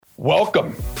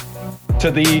Welcome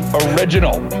to the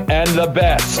original and the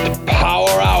best Power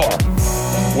Hour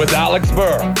with Alex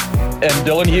Burr and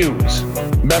Dylan Hughes,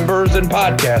 members and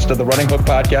podcast of the Running Hook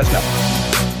Podcast Network.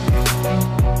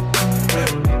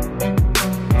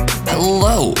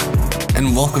 Hello,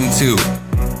 and welcome to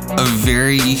a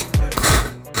very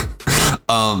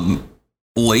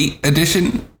late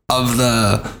edition of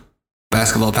the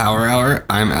Basketball Power Hour.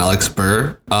 I'm Alex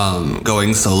Burr,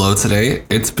 going solo today.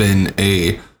 It's been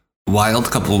a wild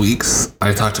couple weeks.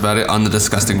 I talked about it on the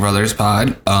Disgusting Brothers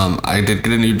pod. I did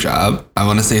get a new job. I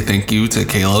want to say thank you to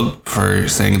Caleb for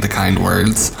saying the kind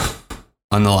words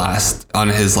on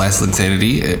his last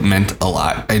Insanity. It meant a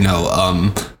lot. I know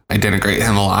I denigrate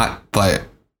him a lot, but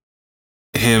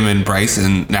him and Bryce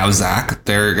and now Zach,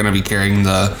 they're going to be carrying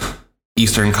the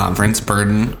Eastern Conference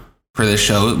burden for this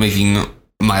show, making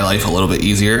my life a little bit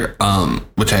easier,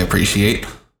 which I appreciate.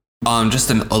 Just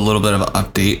a little bit of an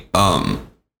update.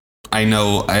 I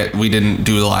know we didn't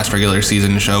do the last regular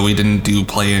season show. We didn't do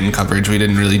play-in coverage. We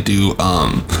didn't really do,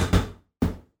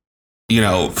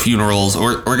 funerals.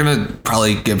 We're going to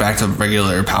probably get back to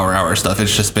regular Power Hour stuff.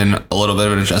 It's just been a little bit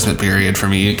of an adjustment period for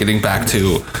me, getting back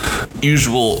to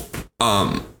usual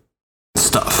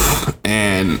stuff.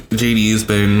 And JD has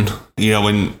been,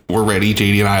 when we're ready,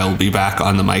 JD and I will be back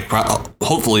on the mic,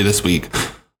 hopefully this week.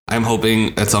 I'm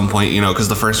hoping at some point, because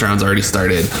the first round's already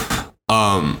started.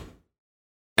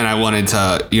 And I wanted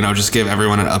to, just give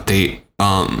everyone an update.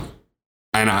 And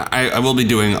I will be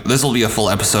doing, this will be a full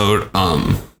episode.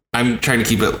 I'm trying to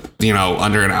keep it,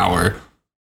 under an hour.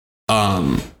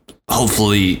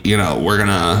 Hopefully, we're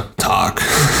gonna talk.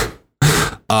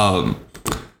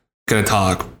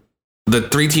 The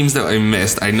three teams that I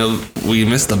missed. I know we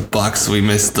missed the Bucks. We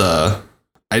missed I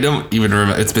don't even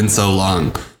remember. It's been so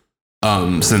long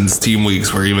since team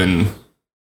weeks were even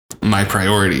my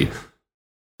priority.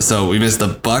 So we missed the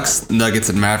Bucks, Nuggets,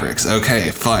 and Mavericks.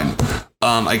 Okay, fun.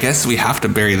 I guess we have to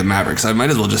bury the Mavericks. I might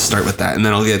as well just start with that, and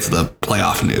then I'll get to the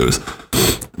playoff news.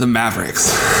 The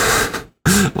Mavericks.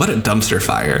 What a dumpster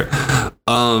fire.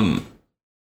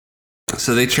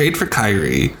 So they trade for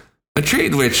Kyrie, a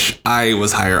trade which I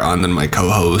was higher on than my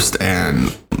co-host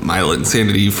and my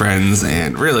Insanity friends,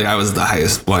 and really I was the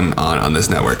highest one on this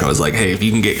network. I was like, hey, if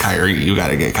you can get Kyrie, you got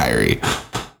to get Kyrie.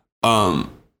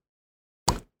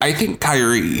 I think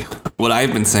Kyrie, what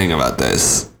I've been saying about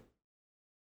this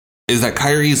is that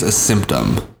Kyrie's a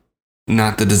symptom,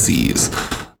 not the disease.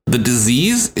 The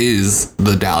disease is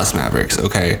the Dallas Mavericks,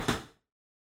 okay?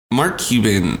 Mark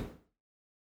Cuban,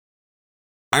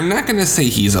 I'm not going to say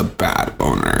he's a bad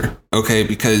owner, okay?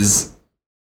 Because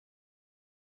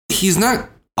he's not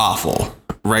awful,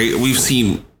 right? We've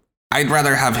seen, I'd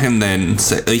rather have him than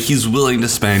say, like, he's willing to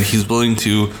spend, he's willing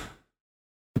to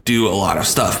do a lot of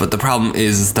stuff, but the problem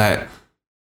is that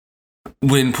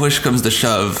when push comes to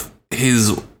shove,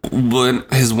 his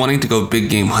wanting to go big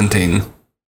game hunting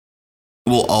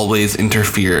will always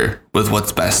interfere with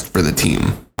what's best for the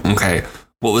team. Okay,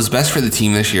 what was best for the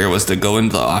team this year was to go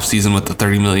into the offseason with the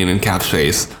 $30 million in cap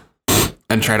space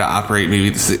and try to operate,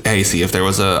 maybe see if there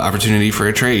was an opportunity for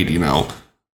a trade.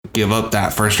 Give up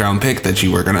that first round pick that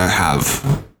you were gonna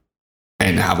have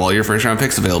and have all your first round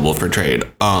picks available for trade.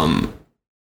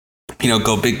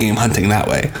 Go big game hunting that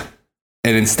way.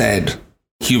 And instead,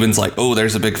 Cuban's like, oh,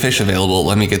 there's a big fish available.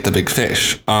 Let me get the big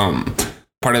fish. Part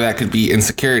of that could be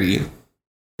insecurity,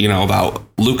 about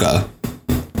Luka.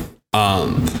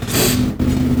 And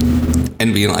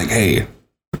being like, hey,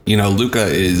 Luka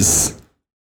is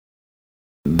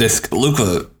this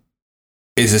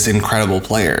incredible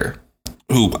player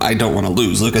who I don't want to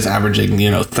lose. Luka's averaging,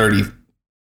 30,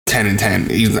 10 and 10.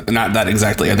 He's not that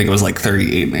exactly. I think it was like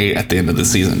 38 and 8 at the end of the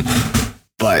season.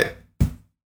 But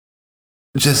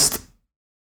just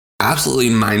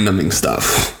absolutely mind-numbing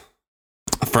stuff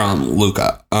from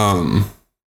Luka.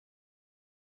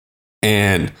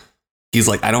 And he's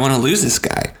like, I don't want to lose this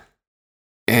guy.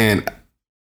 And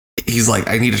he's like,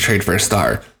 I need to trade for a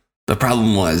star. The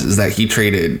problem is that he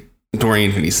traded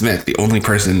Dorian Finney-Smith, the only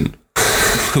person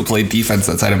who played defense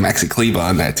outside of Maxi Kleber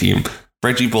on that team.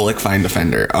 Reggie Bullock, fine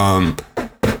defender.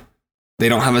 They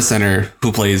don't have a center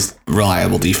who plays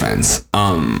reliable defense.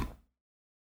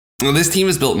 This team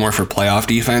is built more for playoff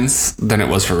defense than it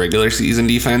was for regular season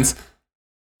defense.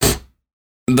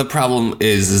 The problem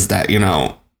is that, in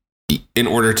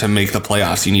order to make the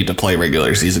playoffs, you need to play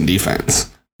regular season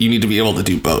defense. You need to be able to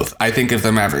do both. I think if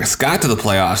the Mavericks got to the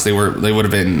playoffs, they would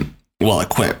have been well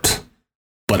equipped.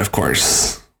 But of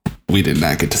course, we did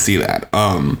not get to see that.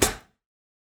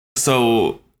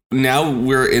 So now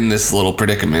we're in this little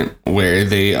predicament where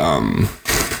they're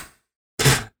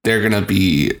gonna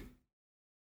be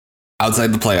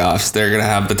outside the playoffs. They're going to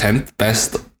have the 10th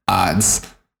best odds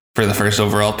for the first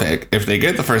overall pick. If they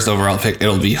get the first overall pick,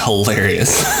 it'll be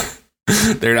hilarious.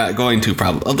 They're not going to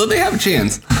probably, although they have a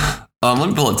chance. Let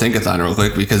me pull up Tankathon real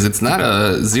quick because it's not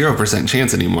a 0%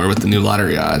 chance anymore with the new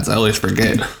lottery odds. I always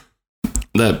forget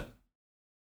that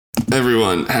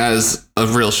everyone has a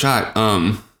real shot.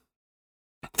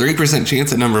 3%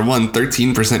 chance at number 1,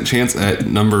 13% chance at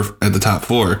the top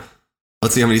 4.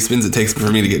 Let's see how many spins it takes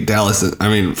for me to get Dallas. I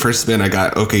mean, first spin I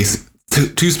got OKC.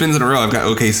 Two spins in a row. I've got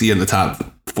OKC in the top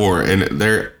 4, and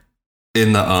they're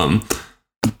in the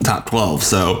top 12.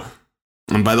 So,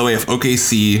 and by the way, if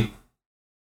OKC,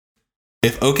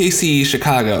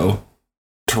 Chicago,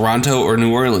 Toronto, or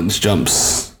New Orleans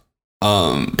jumps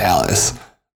Dallas,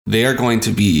 they're going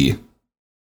to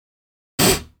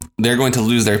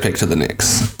lose their pick to the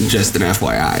Knicks. Just an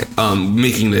FYI.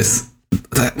 Making this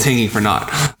tanking for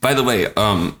naught. By the way,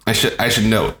 I should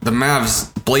note the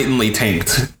Mavs blatantly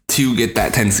tanked to get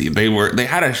that 10 seed. They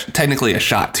had technically a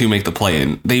shot to make the play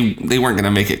in. They weren't going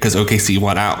to make it because OKC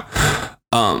won out.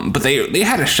 But they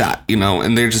had a shot,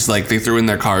 and they're just like, they threw in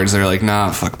their cards. They're like,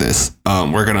 nah, fuck this.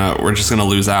 We're just gonna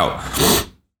lose out.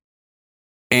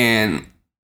 And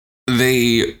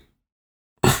they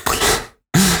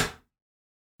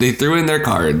threw in their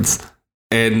cards,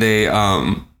 and they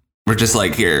were just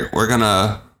like, here, we're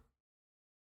gonna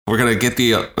get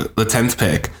the 10th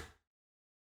pick.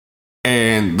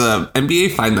 And the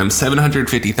NBA fined them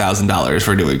 $750,000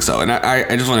 for doing so. And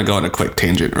I just want to go on a quick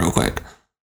tangent real quick.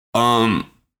 Why?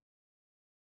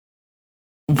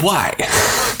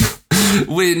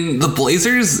 When the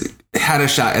Blazers had a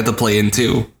shot at the play-in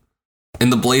too,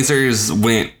 and the Blazers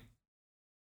went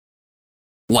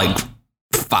like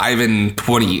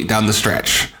 5-20 down the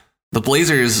stretch, the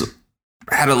Blazers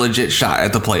had a legit shot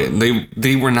at the play-in.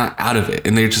 They were not out of it,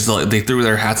 and they threw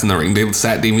their hats in the ring. They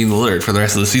sat Damian Lillard for the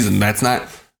rest of the season. That's not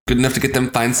good enough to get them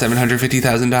fined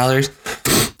 $750,000.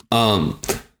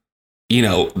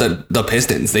 The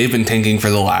Pistons, they've been tanking for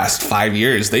the last 5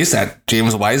 years. They sat they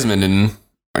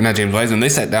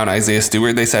sat down Isaiah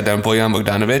Stewart. They sat down Bojan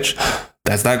Bogdanovic.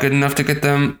 That's not good enough to get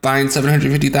them fined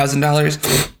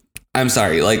 $750,000. I'm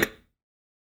sorry, like,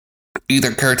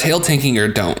 either curtail tanking or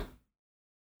don't.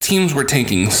 Teams were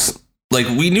tanking. Like,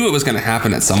 we knew it was going to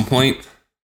happen at some point.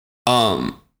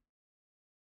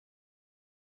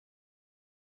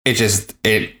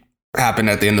 It happened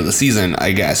at the end of the season,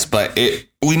 I guess, but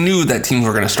we knew that teams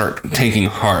were going to start tanking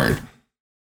hard.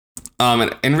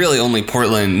 And really only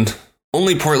Portland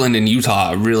and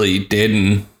Utah really did.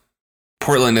 And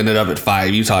Portland ended up at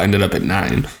 5, Utah ended up at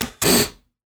 9.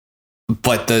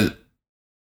 But the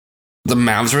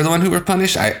Mavs were the one who were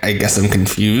punished. I guess I'm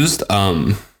confused.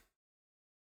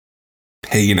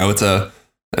 Hey, it's a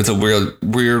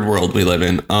weird world we live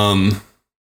in.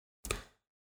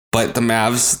 But the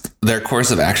Mavs, their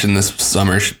course of action this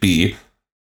summer should be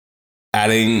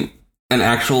adding an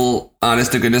actual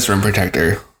honest to goodness rim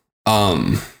protector.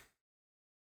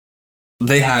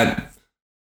 They had,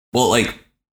 like,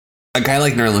 a guy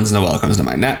like Nerlens Noel comes to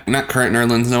mind. Not current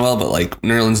Nerlens Noel, but like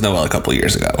Nerlens Noel a couple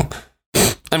years ago.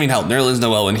 I mean, hell, Nerlens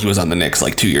Noel when he was on the Knicks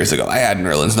like 2 years ago. I had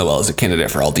Nerlens Noel as a candidate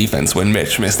for all defense when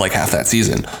Mitch missed like half that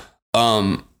season.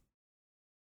 I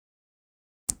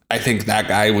think that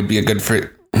guy would be a guy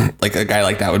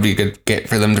like that would be a good get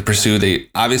for them to pursue. They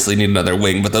obviously need another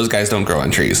wing, but those guys don't grow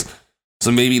on trees.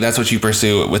 So maybe that's what you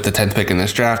pursue with the 10th pick in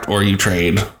this draft, or you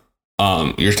trade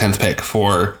your 10th pick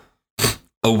for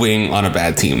a wing on a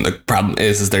bad team. The problem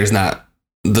is there's not,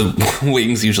 the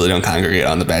wings usually don't congregate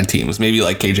on the bad teams. Maybe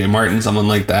like KJ Martin, someone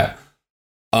like that.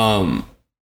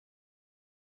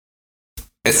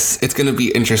 It's going to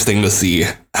be interesting to see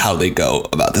how they go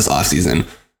about this offseason.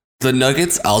 The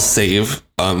Nuggets I'll save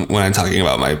when I'm talking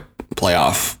about my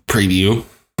playoff preview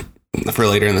for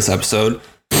later in this episode.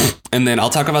 And then I'll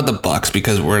talk about the Bucks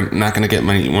because we're not going to get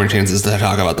many more chances to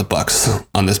talk about the Bucks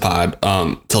on this pod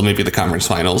till maybe the conference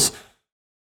finals.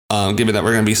 Given that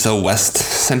we're going to be so West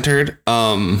centered,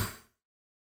 the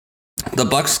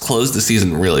Bucks closed the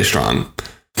season really strong.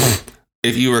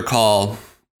 If you recall,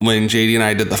 when JD and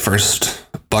I did the first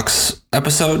Bucks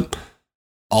episode,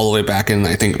 all the way back in,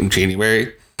 I think,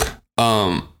 January,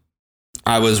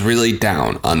 I was really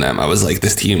down on them. I was like,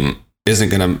 this team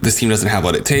doesn't have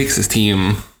what it takes. This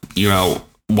team,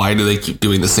 why do they keep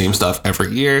doing the same stuff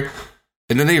every year?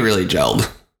 And then they really gelled.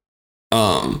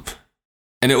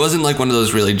 And it wasn't like one of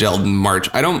those really gelled in March.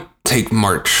 I don't take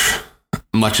March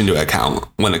much into account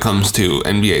when it comes to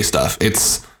NBA stuff.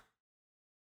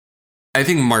 I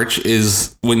think March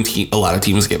is when a lot of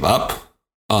teams give up.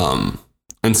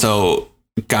 And so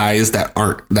guys that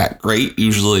aren't that great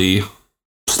usually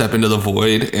step into the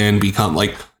void and become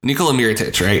like, Nikola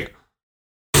Mirotic, right?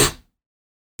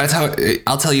 That's how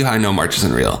I'll tell you how I know March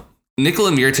isn't real.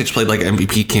 Nikola Mirotic played like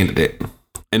MVP candidate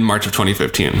in March of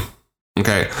 2015.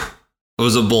 Okay. I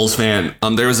was a Bulls fan.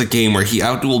 There was a game where he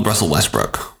outdueled Russell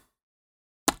Westbrook.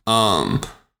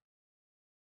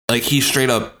 Like he straight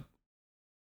up,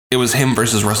 it was him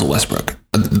versus Russell Westbrook.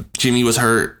 Jimmy was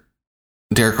hurt.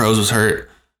 Derrick Rose was hurt.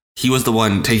 He was the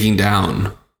one taking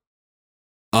down.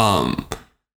 And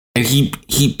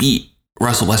he beat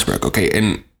Russell Westbrook. Okay.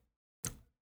 And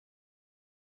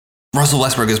Russell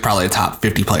Westbrook is probably a top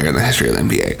 50 player in the history of the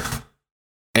NBA.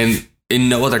 And in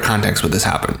no other context would this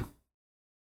happen.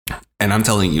 And I'm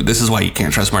telling you, this is why you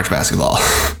can't trust March basketball.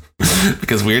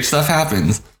 Because weird stuff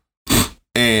happens.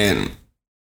 And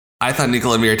I thought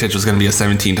Nikola Mirotic was going to be a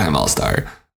 17-time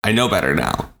All-Star. I know better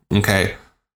now. Okay.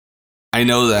 I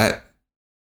know that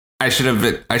I should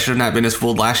have not been as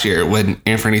fooled last year when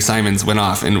Anthony Simons went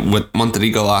off. And what month did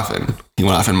he go off in? He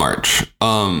went off in March.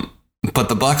 But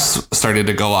the Bucks started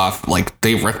to go off, like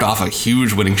they ripped off a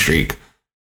huge winning streak.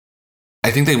 I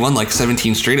think they won like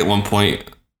 17 straight at one point,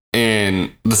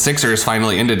 and the Sixers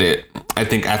finally ended it, I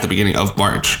think, at the beginning of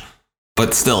March.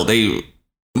 But still, they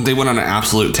went on an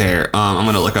absolute tear. I'm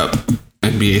going to look up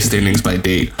NBA standings by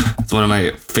date. It's one of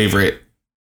my favorite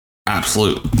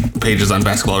absolute pages on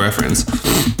Basketball Reference.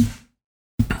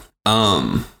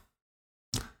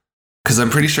 Because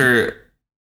I'm pretty sure,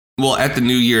 well, at the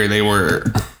new year, they were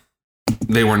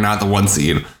not the 1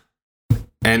 seed.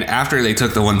 And after they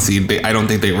took the 1 seed, I don't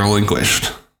think they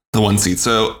relinquished the 1 seed.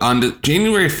 So on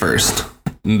January 1st,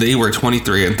 they were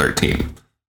 23-13.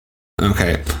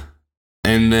 Okay.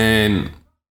 And then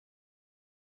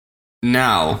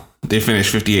now they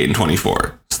finished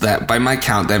 58-24. So that, by my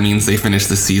count, that means they finished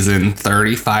the season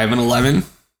 35-11.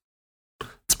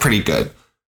 It's pretty good.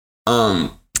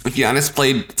 If Giannis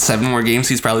played 7 more games,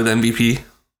 he's probably the MVP.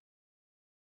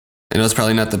 I know it's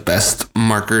probably not the best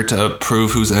marker to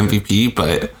prove who's MVP,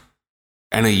 but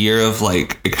in a year of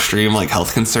like extreme like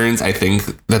health concerns, I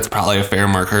think that's probably a fair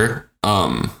marker.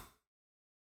 And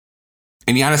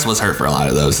Giannis was hurt for a lot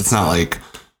of those. It's not like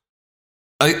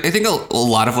I think a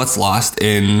lot of what's lost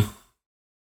in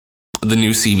the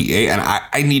new CBA, and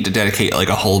I need to dedicate like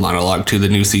a whole monologue to the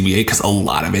new CBA because a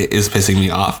lot of it is pissing me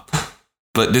off.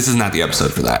 But this is not the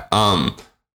episode for that.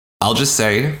 I'll just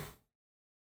say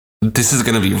this is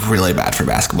going to be really bad for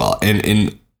basketball and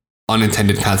in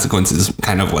unintended consequences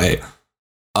kind of way.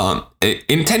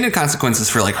 Intended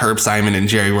consequences for like Herb Simon and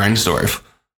Jerry Reinsdorf.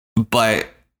 But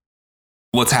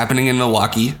what's happening in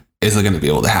Milwaukee isn't going to be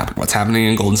able to happen. What's happening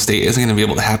in Golden State isn't going to be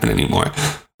able to happen anymore.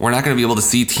 We're not going to be able to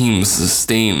see teams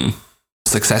sustain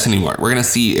success anymore. We're going to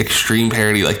see extreme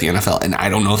parity like the NFL. And I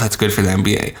don't know if that's good for the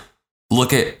NBA.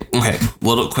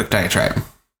 Little quick diatribe.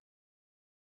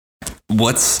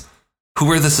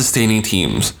 Who are the sustaining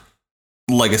teams,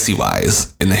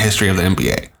 legacy-wise, in the history of the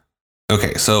NBA?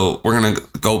 Okay, so we're going to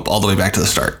go all the way back to the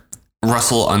start.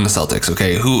 Russell on the Celtics,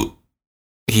 okay?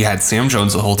 He had Sam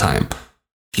Jones the whole time.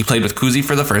 He played with Kuzi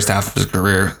for the first half of his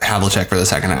career, Havlicek for the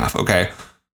second half, okay?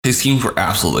 His teams were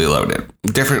absolutely loaded.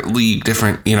 Different league,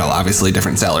 obviously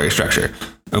different salary structure.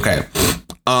 Okay.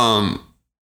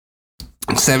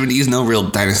 70s, no real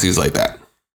dynasties like that.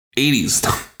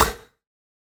 80s.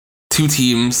 2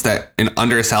 teams that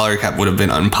under a salary cap would have been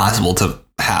impossible to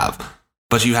have.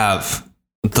 But you have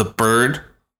the Bird,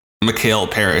 McHale,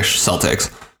 Parrish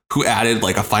Celtics, who added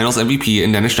like a finals MVP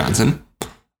in Dennis Johnson.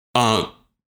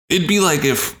 It'd be like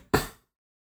if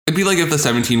the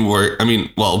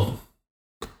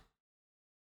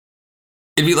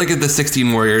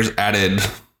 16 Warriors added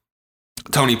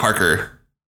Tony Parker,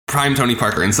 prime Tony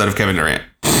Parker instead of Kevin Durant.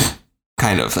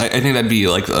 Kind of. I think that'd be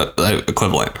like the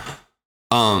equivalent.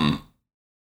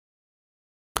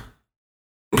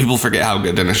 People forget how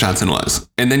good Dennis Johnson was.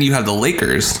 And then you have the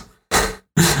Lakers,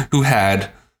 who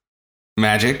had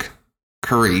Magic,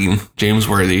 Kareem, James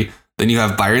Worthy. Then you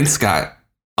have Byron Scott,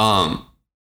 a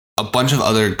bunch of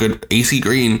other good AC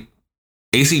Green.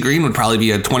 AC Green would probably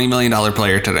be a $20 million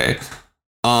player today.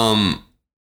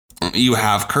 You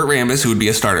have Kurt Rambis, who would be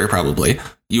a starter probably.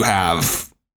 You have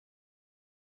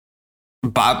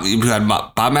Bob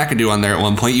McAdoo on there at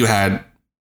one point. You had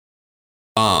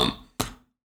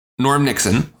Norm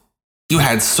Nixon. You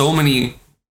had so many.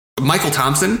 Michael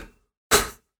Thompson.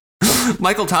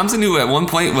 Michael Thompson, who at one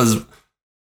point was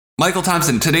Michael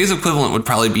Thompson. Today's equivalent would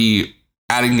probably be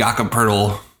adding Jakob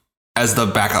Poeltl as the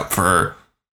backup for.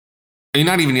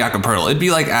 Not even Jakob Poeltl. It'd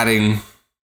be like adding.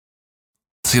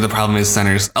 See, the problem is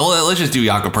centers. Let's just do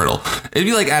Jakob Poeltl. It'd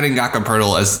be like adding Jakob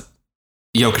Poeltl as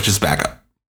Jokic's backup.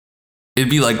 It'd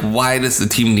be like, why does the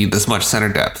team need this much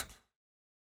center depth?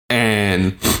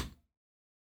 And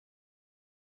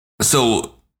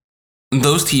So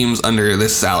those teams under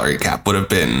this salary cap would have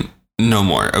been no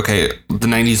more. Okay, the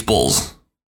 90s Bulls,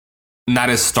 not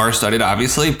as star-studded,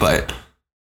 obviously, but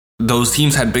those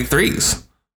teams had big threes.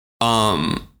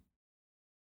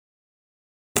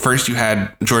 First you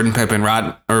had Jordan Pippen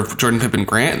Grant,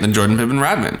 and then Jordan Pippen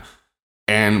Rodman.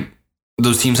 And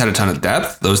those teams had a ton of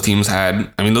depth. Those teams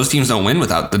don't win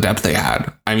without the depth they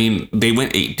had. I mean, they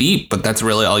went 8 deep, but that's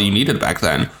really all you needed back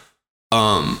then.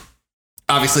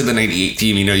 Obviously the 98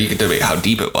 team, you could debate how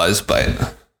deep it was,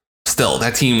 but still,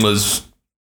 that team was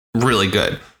really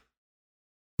good.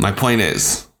 My point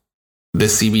is,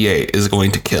 this CBA is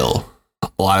going to kill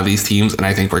a lot of these teams, and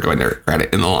I think we're going to regret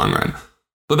it in the long run.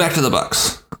 But back to the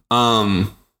Bucks.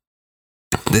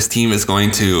 This team is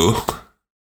going to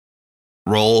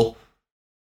roll.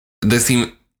 This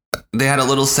team, they had a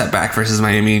little setback versus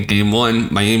Miami in game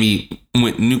 1. Miami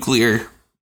went nuclear.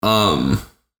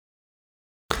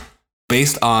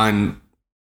 Based on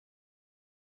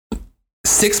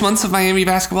 6 months of Miami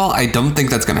basketball, I don't think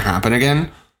that's going to happen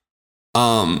again.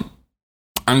 I'm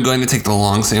going to take the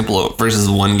long sample versus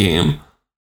one game.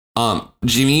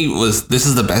 This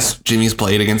is the best Jimmy's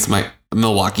played against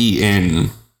Milwaukee in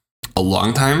a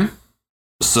long time.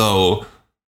 So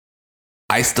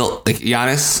I still think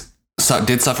Giannis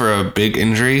did suffer a big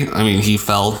injury. I mean, he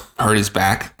hurt his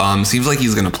back. Seems like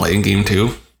he's going to play in game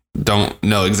 2. Don't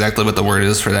know exactly what the word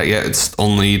is for that yet. It's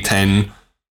only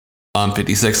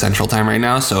 10:56 Central Time right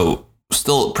now, so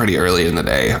still pretty early in the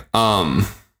day.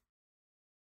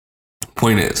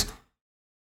 Point is,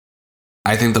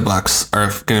 I think the Bucks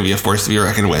are going to be a force to be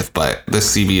reckoned with, but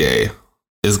this CBA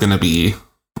is going to be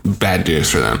bad news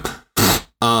for them.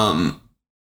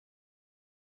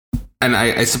 And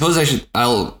I suppose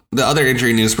the other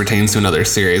injury news pertains to another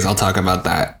series. I'll talk about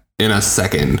that in a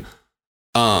second.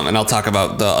 And I'll talk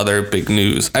about the other big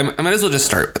news. I might as well just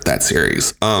start with that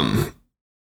series. I'm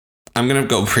going to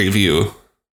go preview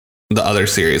the other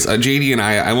series. JD and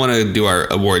I want to do our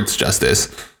awards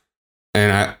justice.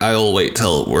 And I'll wait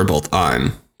till we're both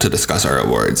on to discuss our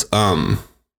awards.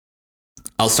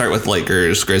 I'll start with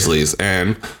Lakers, Grizzlies,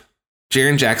 and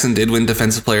Jaren Jackson did win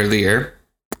Defensive Player of the Year.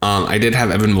 I did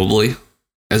have Evan Mobley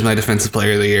as my Defensive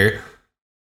Player of the Year.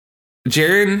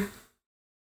 Jaren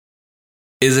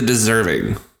is a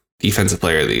deserving Defensive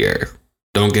Player of the Year.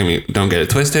 Don't get it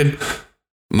twisted.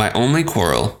 My only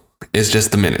quarrel is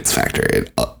just the minutes factor.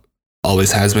 It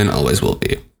always has been, always will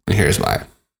be. And here's why.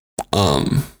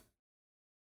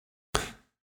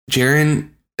 Jaren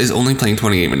is only playing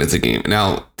 28 minutes a game.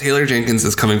 Now, Taylor Jenkins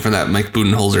is coming from that Mike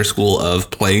Budenholzer school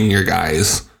of playing your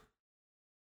guys,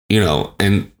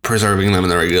 and preserving them in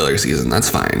the regular season. That's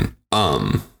fine.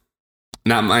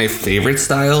 Not my favorite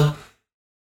style,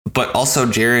 but also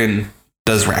Jaren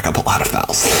does rack up a lot of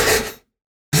fouls.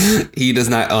 He does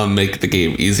not make the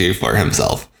game easier for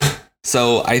himself.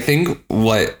 So I think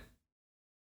what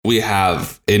we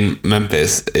have in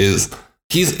Memphis is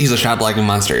he's a shot blocking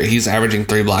monster. He's averaging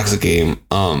 3 blocks a game.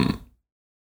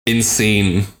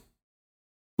 Insane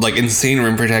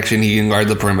rim protection. He can guard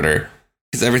the perimeter.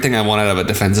 He's everything I want out of a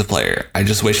defensive player. I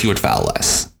just wish he would foul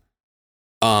less.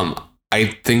 I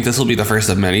think this will be the first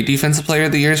of many Defensive Player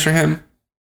of the Years for him.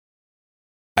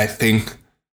 I think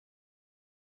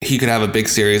he could have a big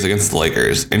series against the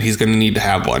Lakers, and he's going to need to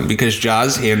have one because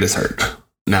Ja's hand is hurt.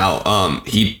 Now,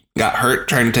 he got hurt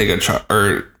trying to take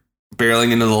or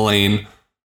barreling into the lane.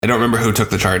 I don't remember who took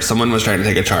the charge. Someone was trying to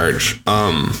take a charge.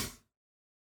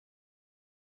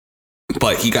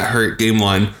 But he got hurt game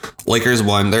 1. Lakers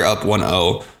won. They're up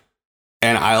 1-0.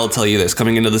 And I'll tell you this,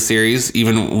 coming into the series,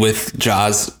 even with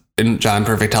Ja's and John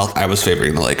perfect health, I was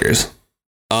favoring the Lakers.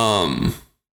 I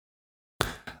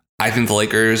think the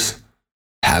Lakers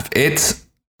have it.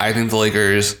 I think the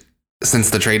Lakers, since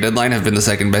the trade deadline, have been the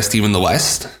second best team in the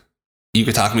West. You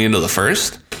could talk me into the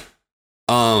first.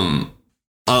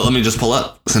 Let me just pull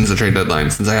up since the trade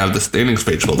deadline, since I have the standings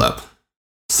page pulled up.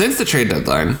 Since the trade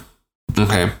deadline,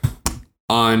 okay,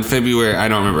 on February, I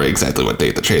don't remember exactly what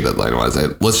date the trade deadline was.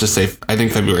 Let's just say, I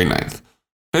think February 9th.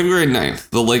 February 9th,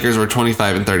 the Lakers were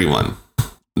 25-31.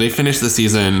 They finished the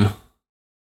season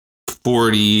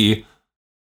 43-39.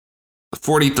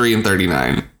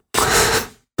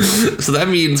 So that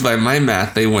means by my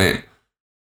math, they went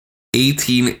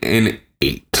 18-8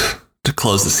 to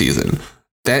close the season.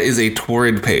 That is a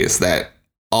torrid pace that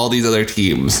all these other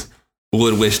teams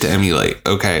would wish to emulate.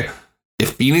 Okay,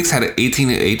 if Phoenix had an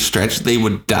 18-8 stretch, they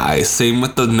would die. Same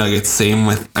with the Nuggets.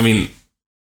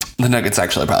 The Nuggets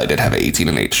actually probably did have an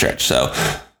 18-8 stretch.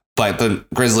 But the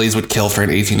Grizzlies would kill for an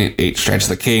 18-8 stretch.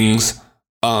 The Kings,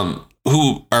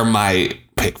 who are my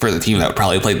pick for the team that would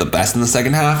probably play the best in the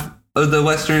second half, of the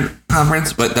Western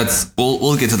Conference, but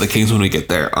we'll get to the Kings when we get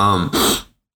there. I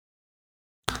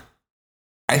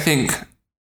think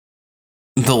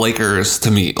the Lakers,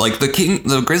 to me, like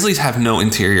the Grizzlies have no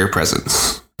interior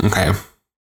presence. Okay.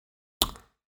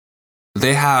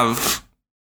 They have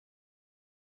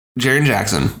Jaren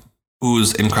Jackson,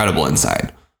 who's incredible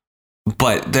inside.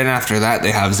 But then after that,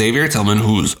 they have Xavier Tillman,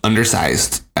 who's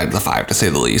undersized at the 5, to say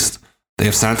the least. They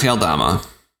have Santi Aldama.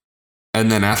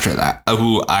 And then after that, he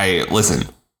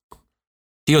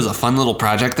was a fun little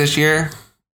project this year.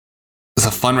 It's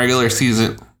a fun regular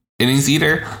season innings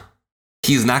eater.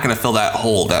 He's not going to fill that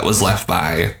hole that was left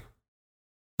by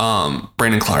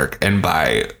Brandon Clark and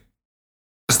by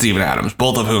Steven Adams,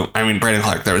 both of whom, Brandon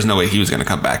Clark, there was no way he was going to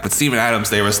come back. But Steven Adams,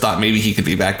 they was thought maybe he could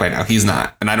be back by now. He's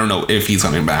not. And I don't know if he's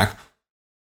coming back.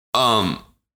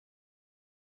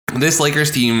 This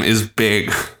Lakers team is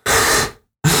big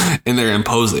and they're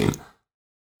imposing.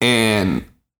 And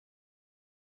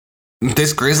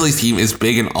this Grizzlies team is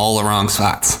big in all the wrong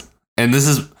spots. And this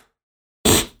is,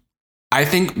 I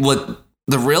think, what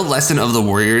the real lesson of the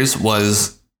Warriors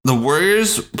was. The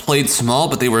Warriors played small,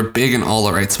 but they were big in all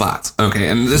the right spots. Okay,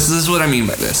 and this is what I mean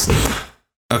by this.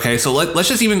 Okay, so let's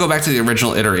just even go back to the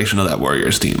original iteration of that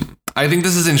Warriors team. I think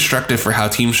this is instructive for how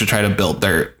teams should try to build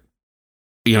their,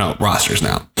 rosters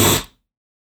now.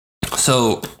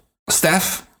 So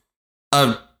Steph,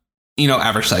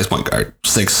 average size point guard,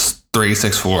 6'3",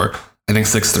 6'4", I think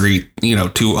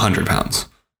 6'3", 200 pounds.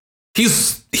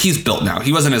 He's built now.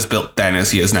 He wasn't as built then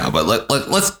as he is now, but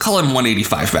let's call him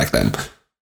 185 back then.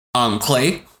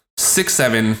 Clay,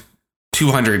 6'7",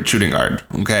 200 shooting guard.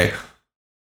 Okay.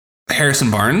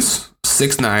 Harrison Barnes,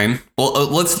 6'9". Well,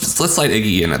 let's slide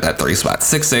Iggy in at that 3 spot.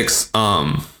 6'6",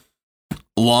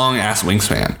 long ass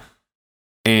wingspan,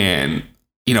 and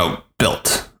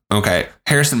built. Okay.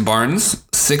 Harrison Barnes,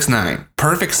 6'9",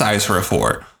 perfect size for a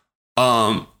 4.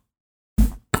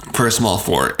 For a small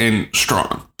 4, and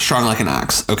strong like an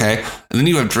ox. Okay. And then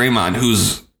you have Draymond,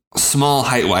 who's small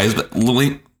height wise, but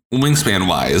wingspan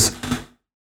wise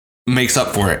makes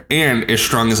up for it and is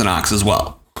strong as an ox as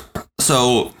well.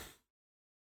 So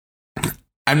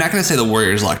I'm not going to say the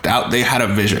Warriors lucked out. They had a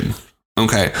vision.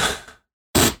 Okay.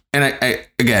 And I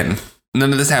again,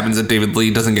 none of this happens if David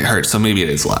Lee doesn't get hurt. So maybe it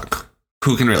is luck.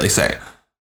 Who can really say?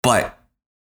 But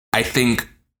I think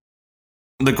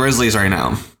the Grizzlies right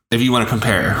now, if you want to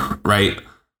compare, right?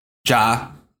 Ja,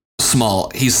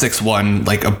 small. He's 6'1",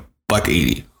 like a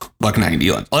 $180,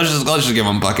 $190. Let's just give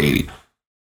him $180.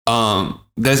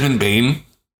 Desmond Bane,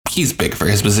 he's big for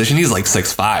his position. He's like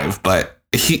 6'5", but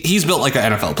he's built like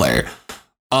an NFL player.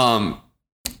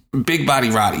 Big body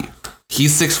Roddy,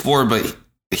 he's 6'4", but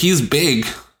he's big,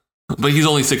 but he's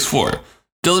only 6'4".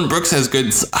 Dylan Brooks has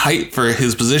good height for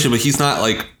his position, but he's not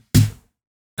like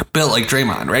built like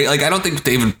Draymond, right? Like I don't think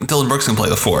Dylan Brooks can play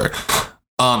the 4.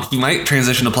 He might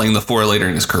transition to playing the 4 later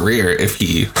in his career if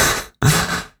he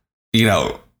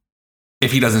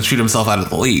if he doesn't shoot himself out of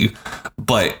the league.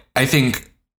 But I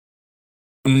think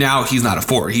now he's not a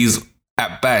 4. He's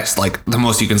at best, like the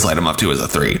most you can slide him up to is a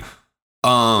 3.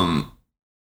 I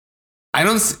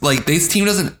don't like this team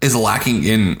is lacking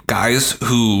in guys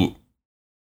who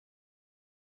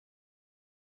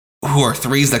are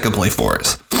 3s that can play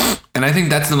 4s. And I think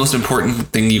that's the most important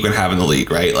thing you can have in the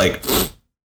league, right? Like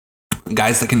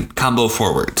guys that can combo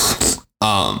forwards.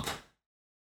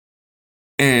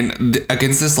 And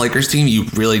against this Lakers team, you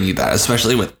really need that,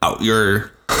 especially without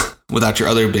your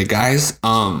other big guys.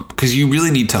 Because you really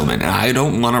need Tillman, and I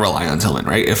don't want to rely on Tillman,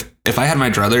 right? If I had my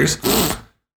druthers,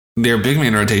 their big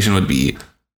man rotation would be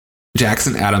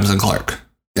Jackson, Adams, and Clark.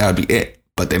 That would be it.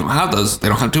 But they don't have those. They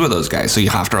don't have 2 of those guys, so you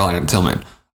have to rely on Tillman.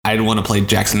 I'd want to play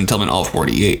Jackson and Tillman all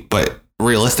 48, but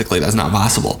realistically, that's not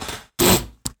possible.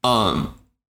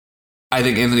 I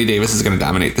think Anthony Davis is going to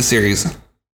dominate the series.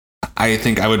 I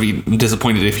think I would be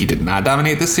disappointed if he did not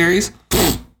dominate this series.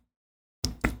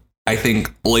 I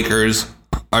think Lakers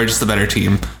are just the better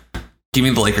team. Give me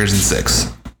the Lakers in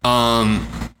 6.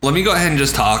 Let me go ahead and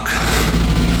just talk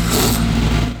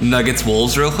Nuggets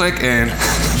Wolves real quick. And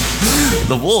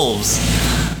the Wolves,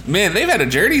 man, they've had a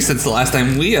journey since the last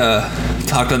time we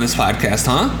talked on this podcast,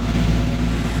 huh?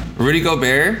 Rudy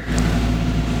Gobert.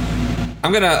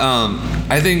 I'm gonna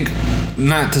I think,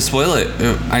 not to spoil it,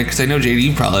 because I know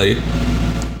JD probably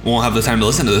won't have the time to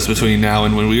listen to this between now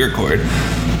and when we record,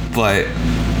 but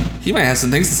he might have some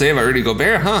things to say about Rudy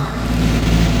Gobert, huh?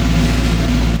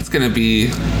 It's gonna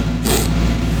be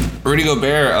Rudy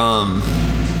Gobert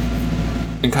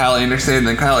and Kyle Anderson.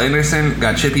 Then Kyle Anderson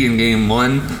got chippy in game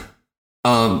 1.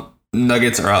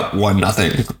 Nuggets are up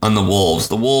 1-0 on the Wolves.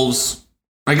 The Wolves,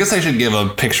 I guess I should give a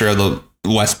picture of the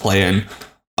West play-in.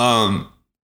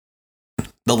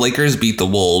 the Lakers beat the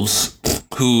Wolves,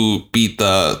 who beat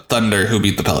the Thunder, who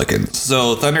beat the Pelicans.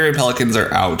 So Thunder and Pelicans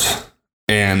are out,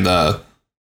 and the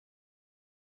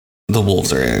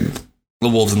Wolves are in. The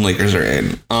Wolves and Lakers are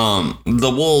in.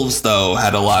 The Wolves, though,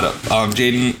 had a lot of...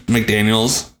 Jaden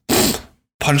McDaniels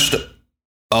punched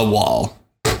a wall,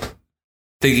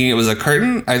 thinking it was a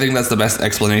curtain. I think that's the best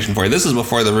explanation for it. This is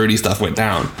before the Rudy stuff went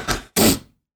down.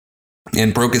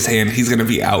 And broke his hand. He's going to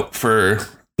be out for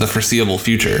the foreseeable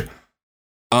future.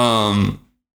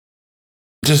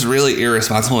 Just really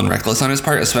irresponsible and reckless on his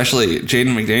part, especially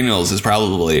Jaden McDaniels is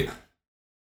probably...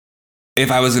 If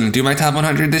I was going to do my top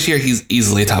 100 this year, he's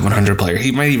easily a top 100 player.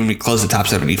 He might even be close to top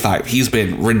 75. He's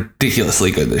been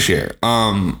ridiculously good this year.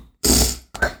 I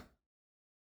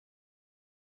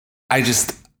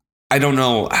don't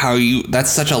know how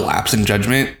that's such a lapse in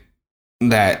judgment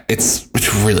that it's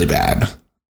really bad.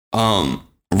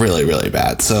 Really, really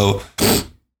bad. So,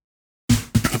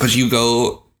 but you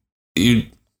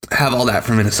have all that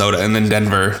from Minnesota, and then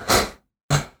Denver.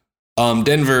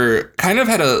 Denver kind of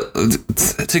had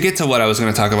to get to what I was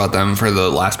going to talk about them for the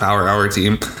last Power Hour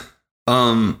team.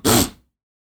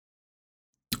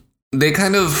 They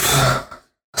kind of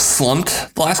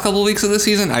slumped the last couple of weeks of the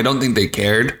season. I don't think they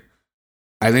cared.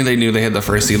 I think they knew they had the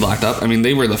first seed locked up. I mean,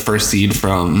 they were the first seed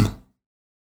from,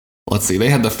 they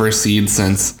had the first seed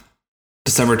since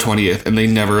December 20th, and they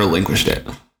never relinquished it.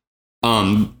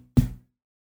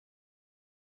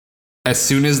 As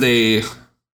soon as they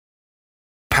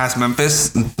past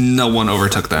Memphis, no one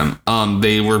overtook them.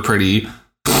 They were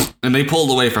and they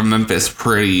pulled away from Memphis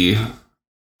pretty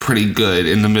good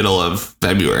in the middle of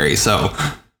February. So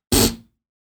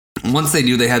once they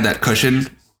knew they had that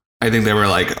cushion, I think they were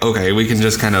like, okay, we can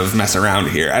just kind of mess around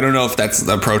here. I don't know if that's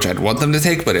the approach I'd want them to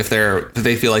take, but if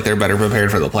they feel like they're better prepared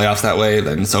for the playoffs that way,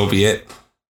 then so be it.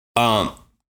 I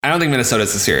don't think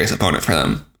Minnesota's a serious opponent for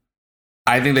them.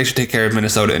 I think they should take care of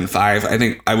Minnesota in 5. I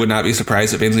think I would not be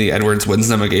surprised if Anthony Edwards wins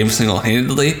them a game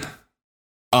single-handedly.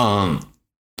 But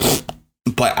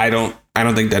I don't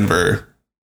think Denver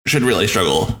should really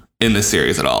struggle in this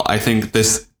series at all. I think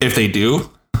if they do,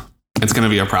 it's going to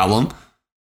be a problem.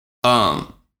 And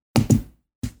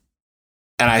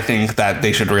I think that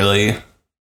they should really...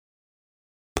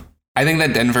 I think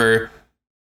that Denver...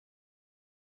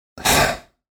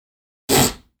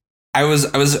 I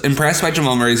was impressed by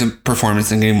Jamal Murray's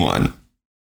performance in game 1.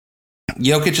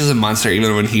 Jokic is a monster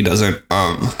even when he doesn't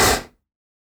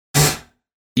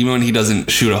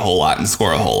shoot a whole lot and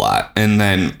score a whole lot. And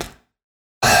then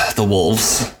the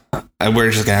Wolves,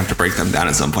 we're just gonna have to break them down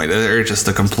at some point. They're just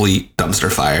a complete dumpster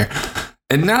fire.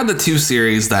 And now the 2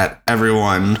 series that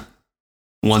everyone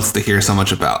wants to hear so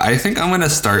much about. I think I'm gonna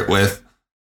start with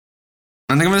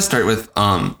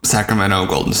Sacramento,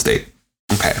 Golden State.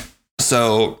 Okay,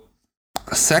 so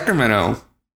Sacramento's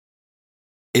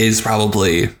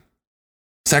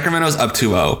up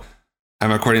 2-0.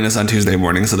 I'm recording this on Tuesday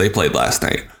morning, so they played last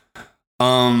night.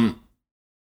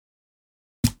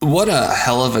 What a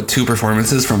hell of a 2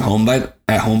 performances at home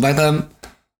by them.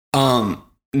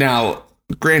 Now,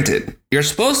 granted, you're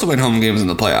supposed to win home games in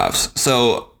the playoffs,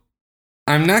 so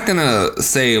I'm not gonna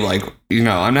say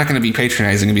I'm not gonna be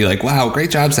patronizing and be like, wow, great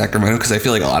job, Sacramento, because I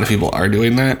feel like a lot of people are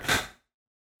doing that.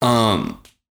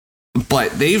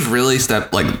 But they've really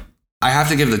I have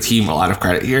to give the team a lot of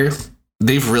credit here.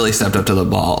 They've really stepped up to the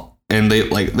ball, and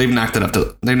they've knocked it out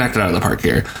of the park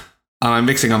here. I'm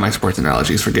mixing up my sports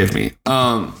analogies. Forgive me.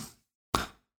 I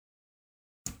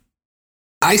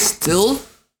still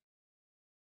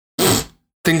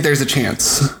think there's a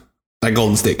chance that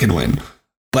Golden State can win,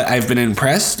 but I've been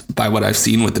impressed by what I've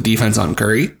seen with the defense on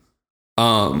Curry.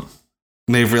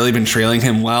 They've really been trailing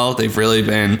him well. They've really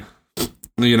been,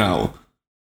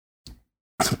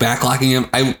 backlocking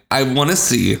him. I want to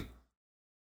see,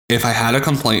 if I had a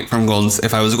complaint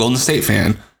if I was a Golden State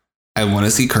fan, I want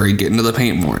to see Curry get into the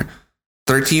paint more.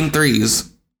 13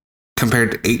 threes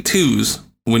compared to 8 twos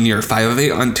when you're 5 of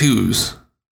 8 on twos.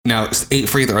 Now, 8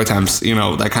 free throw attempts,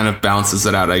 that kind of balances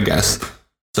it out, I guess.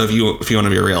 So if you want to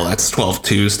be real, that's 12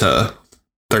 twos to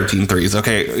 13 threes.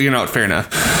 Okay, fair enough.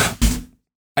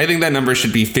 I think that number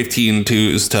should be 15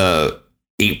 twos to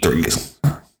 8 threes.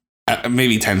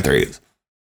 Maybe 10 threes.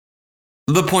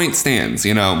 The point stands,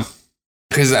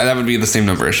 because that would be the same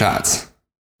number of shots.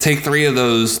 Take 3 of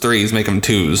those threes, make them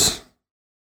twos.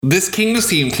 This Kings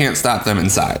team can't stop them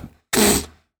inside.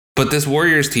 But this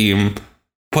Warriors team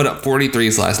put up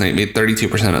 43s last night, made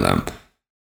 32% of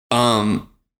them.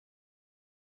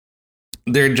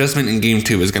 Their adjustment in game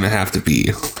 2 is going to have to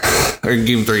be, or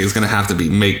game 3 is going to have to be,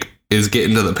 get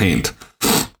into the paint.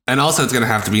 And also it's going to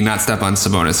have to be not step on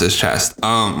Sabonis' chest.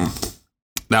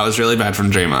 That was really bad from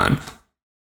Draymond.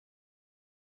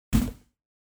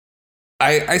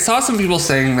 I saw some people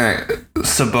saying that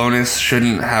Sabonis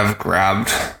shouldn't have grabbed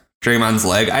Draymond's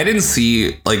leg. I didn't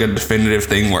see like a definitive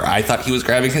thing where I thought he was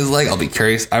grabbing his leg. I'll be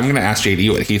curious. I'm going to ask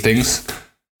JD what he thinks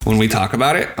when we talk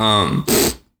about it.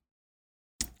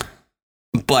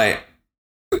 But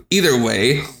either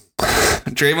way,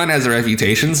 Draymond has a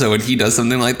reputation. So when he does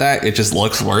something like that, it just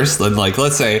looks worse than like,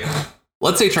 let's say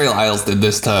Trey Lyles did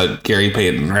this to Gary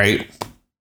Payton, right?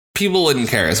 People wouldn't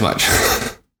care as much.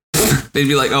 They'd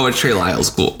be like, oh, it's Trey Lyles.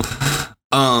 Cool.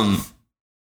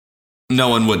 No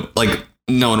one would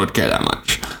care that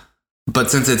much.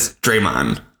 But since it's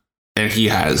Draymond and he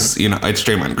has, it's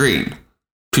Draymond Green,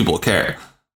 people care.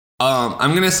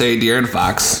 I'm going to say De'Aaron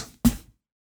Fox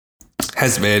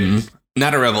has been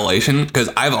not a revelation because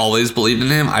I've always believed in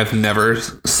him. I've never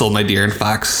sold my De'Aaron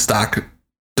Fox stock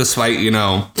despite,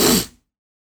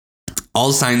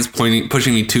 all signs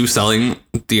pushing me to selling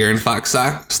De'Aaron Fox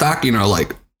stock,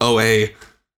 like, oh, hey,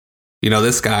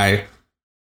 this guy,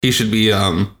 he should be,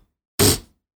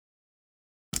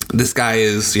 this guy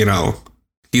is, he's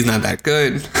not that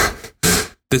good.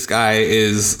 This guy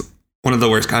is one of the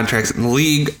worst contracts in the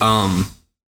league.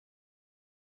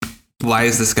 Why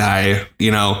is this guy,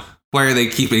 why are they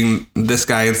keeping this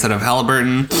guy instead of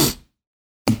Halliburton?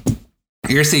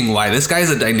 You're seeing why. This guy is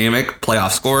a dynamic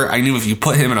playoff scorer. I knew if you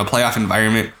put him in a playoff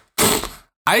environment,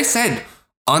 I said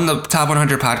on the Top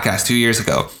 100 podcast 2 years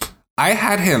ago, I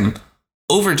had him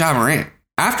over Ja Morant.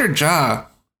 After Ja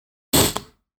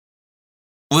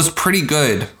was pretty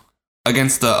good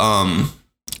against the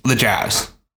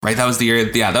Jazz, right? That was the year.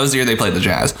 Yeah, that was the year they played the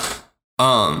Jazz.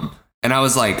 And I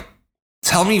was like,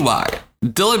 tell me why.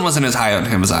 Dylan wasn't as high on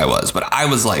him as I was, but I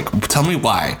was like, tell me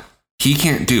why he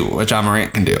can't do what Ja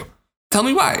Morant can do. Tell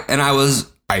me why. And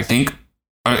I think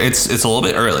it's a little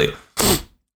bit early,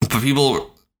 but people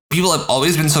have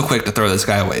always been so quick to throw this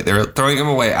guy away. They're throwing him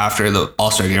away after the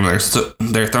All-Star game.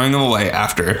 They're throwing him away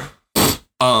after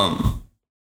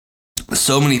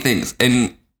so many things.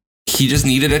 And he just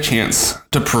needed a chance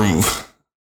to prove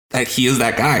that he is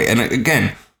that guy. And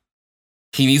again,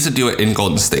 he needs to do it in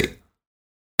Golden State.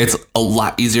 It's a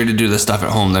lot easier to do this stuff at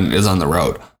home than it is on the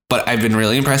road. But I've been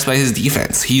really impressed by his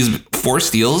defense. He's 4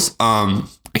 steals.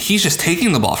 He's just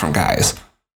taking the ball from guys.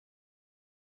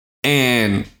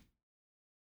 And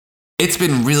it's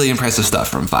been really impressive stuff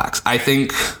from Fox. I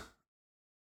think,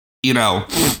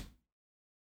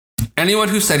 anyone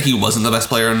who said he wasn't the best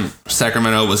player in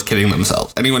Sacramento was kidding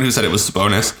themselves. Anyone who said it was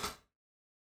Sabonis.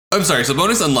 I'm sorry,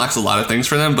 Sabonis unlocks a lot of things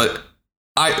for them, but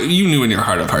you knew in your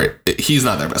heart of heart, he's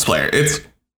not their best player. It's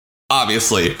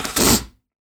obviously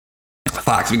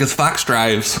Fox, because Fox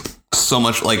drives so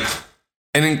much,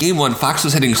 and in game 1, Fox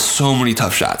was hitting so many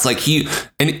tough shots.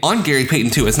 And on Gary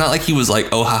Payton too, it's not like he was like,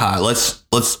 oh, haha, let's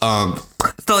it's not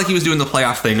like he was doing the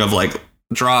playoff thing of like,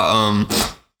 draw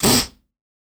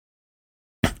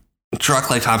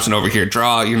Klay Thompson over here,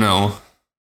 draw,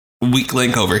 weak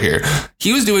link over here.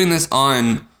 He was doing this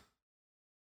on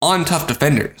tough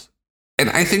defenders. And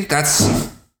I think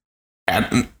that's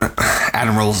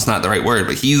admirable is not the right word,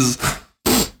 but he's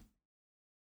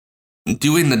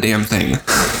doing the damn thing.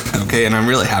 Okay, and I'm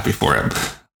really happy for him.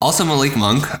 Also, Malik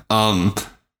Monk,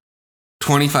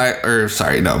 25, or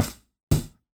sorry, no.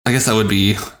 I guess that would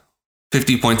be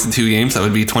 50 points in 2 games. That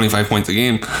would be 25 points a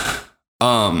game.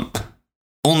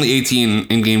 Only 18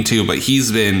 in game 2, but he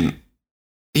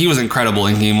was incredible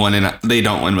in game 1, and they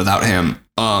don't win without him.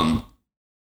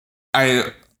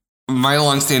 My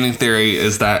longstanding theory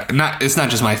is that it's not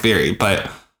just my theory, but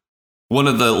one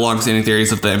of the longstanding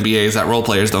theories of the NBA is that role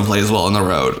players don't play as well on the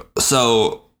road.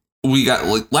 So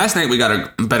last night we got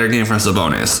a better game from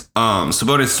Sabonis.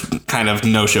 Sabonis kind of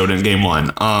no-showed in game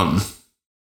 1.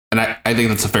 And I think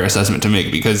that's a fair assessment to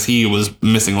make because he was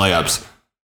missing layups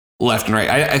left and right.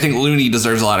 I think Looney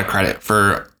deserves a lot of credit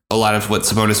for a lot of what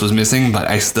Sabonis was missing, but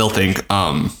I still think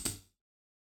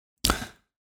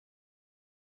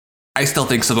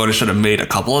Sabonis should have made a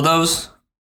couple of those.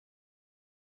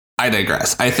 I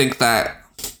digress. I think that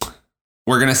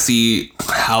we're going to see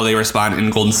how they respond in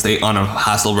Golden State on a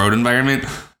hostile road environment.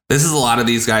 This is a lot of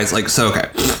these guys So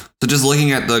just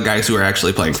looking at the guys who are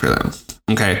actually playing for them.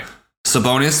 Okay.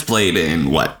 Sabonis played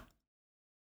in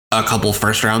a couple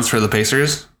first rounds for the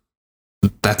Pacers.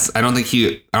 I don't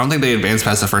think they advanced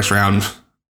past the first round,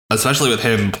 especially with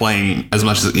him playing as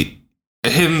much as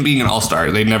him being an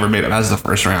all-star. They never made it past the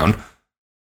first round.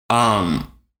 And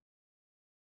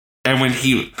when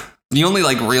the only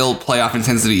real playoff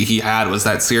intensity he had was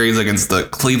that series against the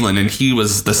Cleveland, and he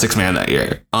was the 6th man that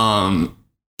year.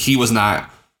 He was not.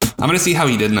 I'm going to see how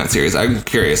he did in that series. I'm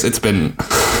curious. It's been,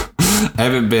 I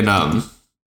haven't been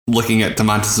looking at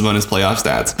Domantas Sabonis playoff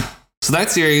stats. So that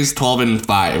series,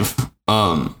 12-5.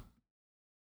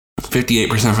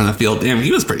 58% from the field. Damn,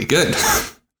 he was pretty good.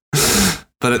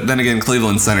 But then again,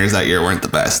 Cleveland's centers that year weren't the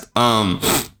best.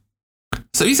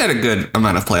 So he's had a good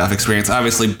amount of playoff experience.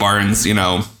 Obviously, Barnes,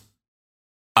 out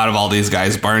of all these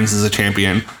guys, Barnes is a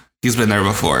champion. He's been there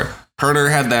before. Herter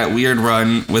had that weird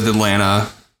run with Atlanta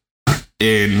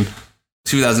in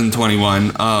 2021.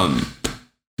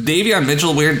 Davion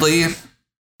Mitchell, weirdly,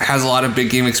 has a lot of big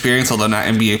game experience, although not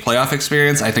NBA playoff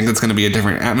experience. I think it's going to be a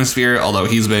different atmosphere, although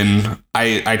he's been...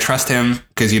 I trust him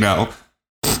because,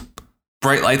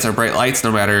 bright lights are bright lights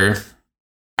no matter...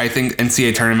 I think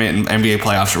NCAA tournament and NBA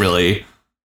playoffs really...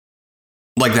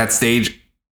 like that stage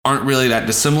aren't really that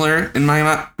dissimilar in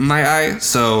my eye.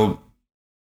 So...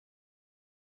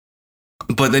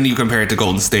 but then you compare it to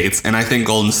Golden State's, and I think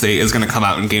Golden State is going to come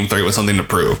out in Game 3 with something to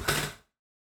prove.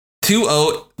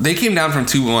 2-0, they came down from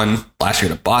 2-1 last year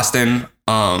to Boston.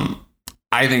 I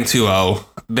think 2-0,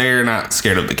 they're not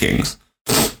scared of the Kings.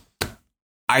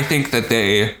 I think that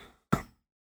they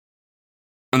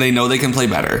know they can play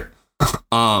better.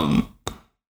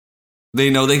 They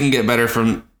know they can get better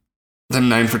from the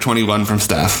 9 for 21 from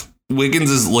Steph. Wiggins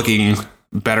is looking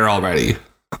better already.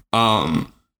 I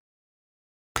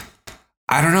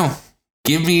don't know.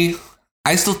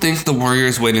 I still think the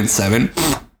Warriors win in 7.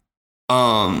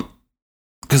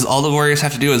 Because all the Warriors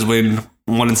have to do is win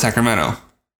 1 in Sacramento.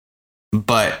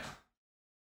 But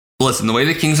listen, the way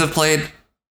the Kings have played,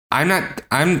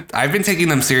 I've been taking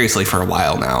them seriously for a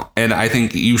while now. And I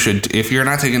think you should, if you're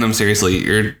not taking them seriously,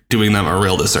 you're doing them a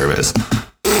real disservice.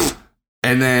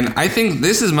 And then I think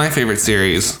this is my favorite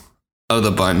series of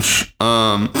the bunch.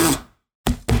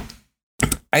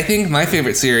 I think my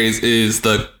favorite series is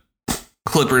the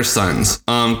Clippers Suns.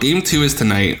 Game 2 is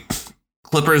tonight.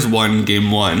 Clippers won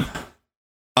game 1.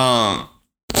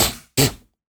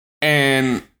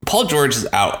 And Paul George is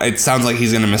out. It sounds like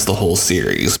he's going to miss the whole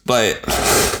series. But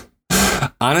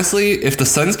honestly, if the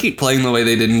Suns keep playing the way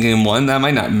they did in game 1, that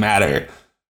might not matter.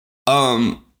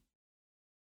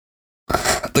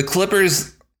 The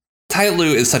Clippers, Ty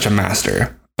Lue is such a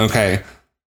master. Okay.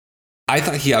 I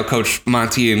thought he outcoached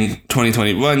Monty in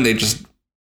 2021. They just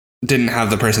didn't have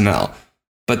the personnel.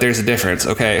 But there's a difference,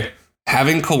 okay?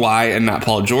 Having Kawhi and not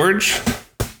Paul George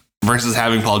versus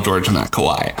having Paul George and not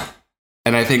Kawhi.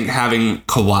 And I think having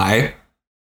Kawhi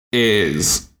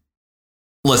is...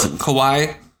 listen,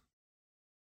 Kawhi...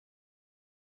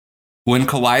 when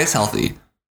Kawhi is healthy,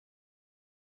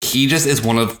 he just is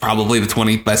one of probably the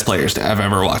 20 best players to have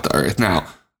ever walked the earth. Now,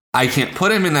 I can't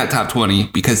put him in that top 20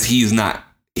 because he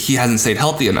hasn't stayed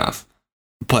healthy enough.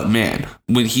 But man,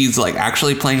 when he's like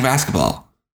actually playing basketball,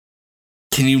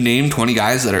 can you name 20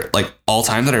 guys that are like all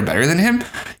time that are better than him?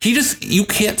 You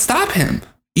can't stop him.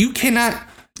 You can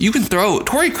throw.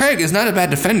 Torrey Craig is not a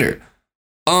bad defender.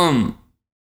 Josh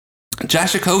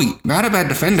Okogie, not a bad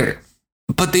defender.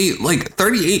 But they like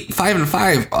 38, 5 and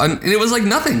 5, and it was like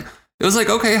nothing. It was like,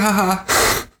 okay, haha,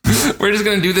 we're just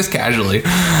going to do this casually.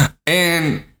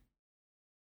 And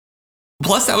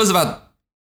plus that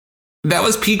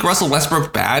was peak Russell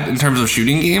Westbrook bad in terms of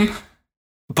shooting game,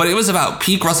 but it was about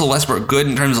peak Russell Westbrook good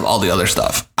in terms of all the other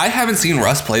stuff. I haven't seen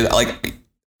Russ play that. Like,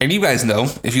 and you guys know,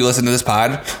 if you listen to this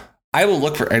pod, I will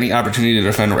look for any opportunity to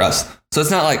defend Russ. So it's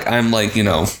not like I'm like,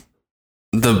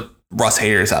 the Russ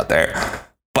haters out there.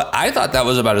 But I thought that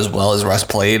was about as well as Russ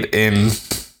played in...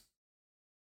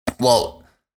 well,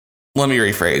 let me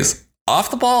rephrase.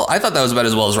 Off the ball, I thought that was about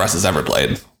as well as Russ has ever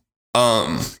played.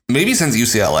 Maybe since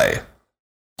UCLA.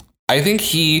 I think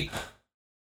he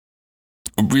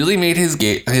really made his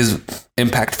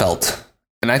impact felt.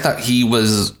 And I thought he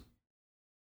was...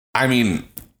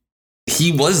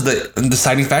 he was the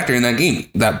deciding factor in that game.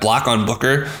 That block on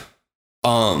Booker.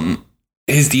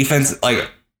 His defense, like...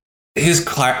 His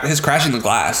crashing the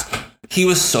glass,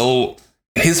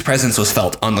 his presence was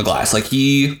felt on the glass. Like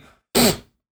he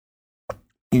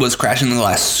was crashing the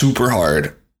glass super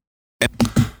hard.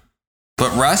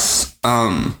 But Russ,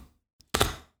 the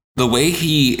way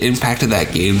he impacted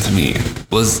that game to me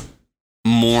was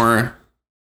more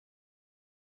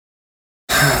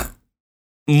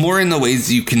in the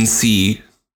ways you can see,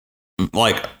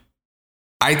 like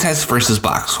eye test versus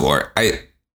box score.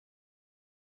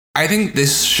 I think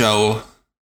this show,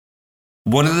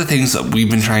 one of the things that we've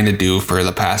been trying to do for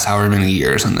the past however many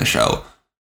years on the show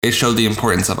is show the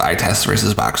importance of eye test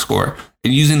versus box score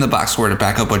and using the box score to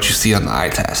back up what you see on the eye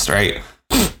test, right?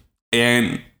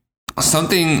 And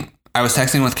something I was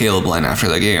texting with Caleb Len after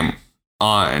the game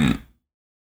on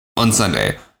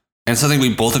Sunday, and something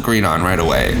we both agreed on right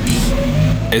away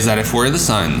is that if we're the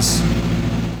Suns,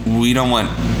 we don't want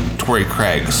Torrey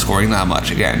Craig scoring that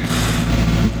much again.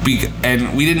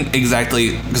 And we didn't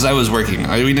exactly, because I was working,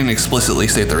 we didn't explicitly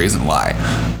state the reason why.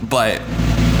 But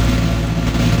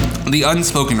the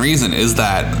unspoken reason is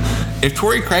that if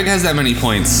Torrey Craig has that many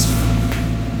points,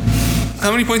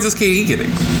 how many points is KD getting?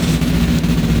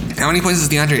 How many points is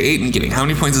DeAndre Ayton getting? How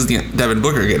many points is Devin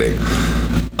Booker getting?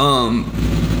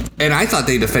 And I thought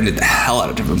they defended the hell out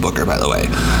of Devin Booker, by the way.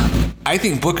 I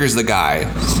think Booker's the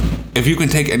guy. If you can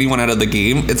take anyone out of the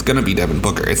game, it's going to be Devin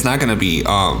Booker. It's not going to be...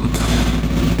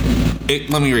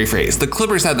 let me rephrase. The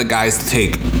Clippers had the guys to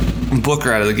take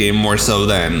Booker out of the game more so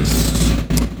than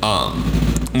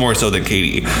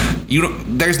KD.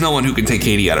 There's no one who can take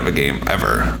KD out of a game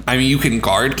ever. I mean, you can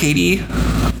guard KD.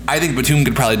 I think Batum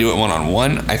could probably do it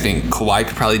one-on-one. I think Kawhi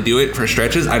could probably do it for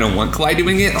stretches. I don't want Kawhi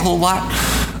doing it a whole lot,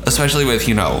 especially with,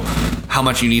 how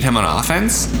much you need him on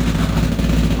offense.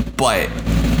 But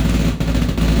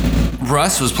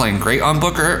Russ was playing great on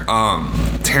Booker.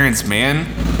 Terrence Mann.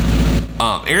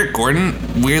 Eric Gordon,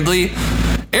 weirdly.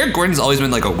 Eric Gordon's always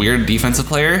been like a weird defensive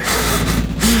player.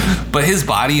 But his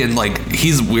body and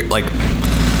he's weird,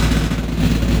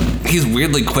 he's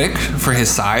weirdly quick for his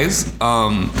size.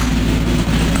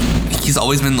 He's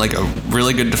always been like a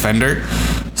really good defender.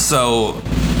 So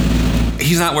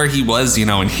he's not where he was,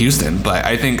 in Houston, but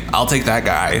I think I'll take that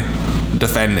guy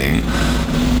defending.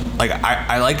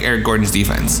 I like Eric Gordon's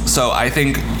defense. So I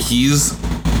think he's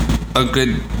a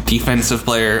good defensive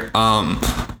player.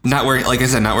 Not where, like I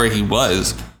said, not where he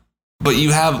was. But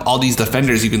you have all these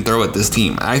defenders you can throw at this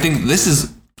team. I think this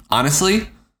is, honestly,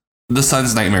 the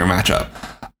Suns' nightmare matchup.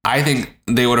 I think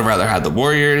they would have rather had the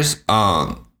Warriors,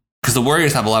 because the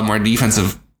Warriors have a lot more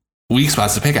defensive weak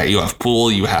spots to pick at. You have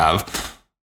Poole, you have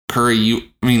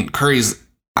Curry. Curry's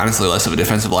honestly less of a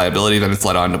defensive liability than it's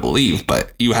led on to believe.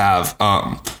 But you have,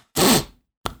 I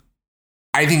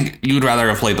think you would rather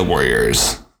have played the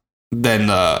Warriors than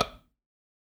the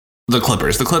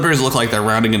Clippers. The Clippers look like they're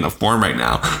rounding into form right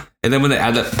now. And then when they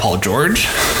add that Paul George,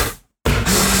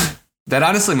 that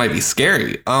honestly might be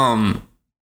scary.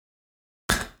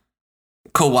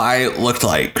 Kawhi looked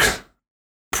like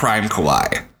prime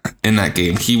Kawhi in that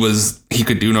game. He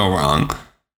could do no wrong.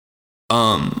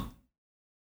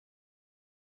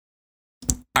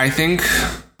 I think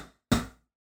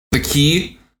the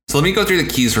key, so let me go through the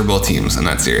keys for both teams in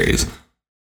that series.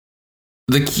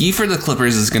 The key for the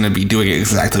Clippers is going to be doing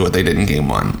exactly what they did in game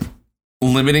one.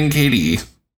 Limiting KD,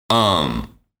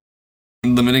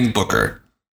 limiting Booker,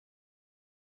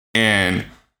 and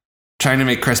trying to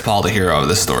make Chris Paul the hero of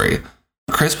this story.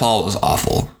 Chris Paul was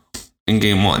awful in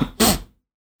game one.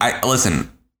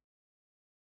 Listen,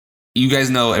 you guys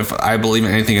know if I believe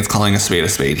in anything, it's calling a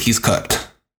spade. He's cooked.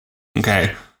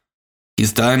 Okay?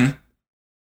 He's done.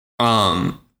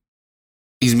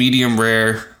 He's medium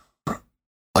rare.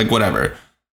 Whatever.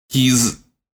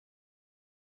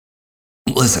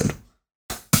 Listen,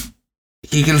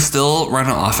 he can still run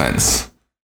an offense.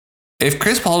 If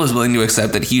Chris Paul was willing to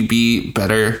accept that he'd be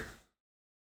better,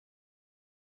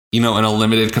 in a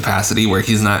limited capacity where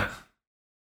he's not.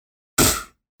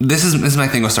 This is my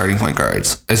thing with starting point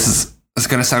guards. It's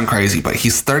going to sound crazy, but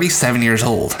he's 37 years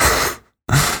old.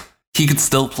 He could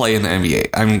still play in the NBA.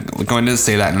 I'm going to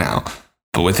say that now.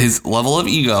 But with his level of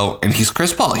ego, and he's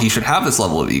Chris Paul, he should have this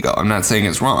level of ego. I'm not saying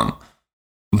it's wrong.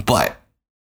 But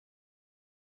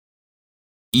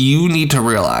you need to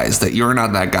realize that you're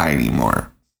not that guy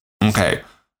anymore. Okay?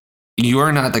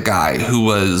 You're not the guy who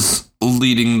was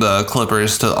leading the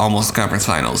Clippers to almost the conference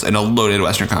finals in a loaded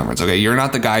Western Conference. Okay? You're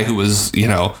not the guy who was,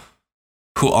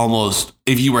 who almost,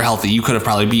 if you were healthy, you could have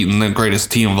probably beaten the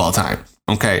greatest team of all time.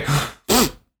 Okay?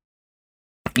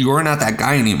 You're not that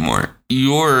guy anymore.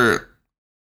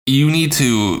 You need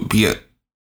to be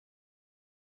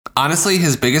honestly,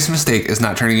 his biggest mistake is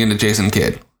not turning into Jason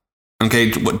Kidd.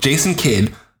 Okay, what Jason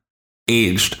Kidd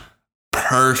aged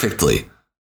perfectly.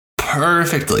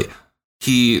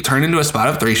 He turned into a spot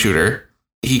up 3 shooter.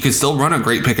 He could still run a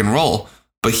great pick and roll,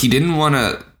 but he didn't want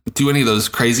to do any of those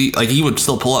crazy, he would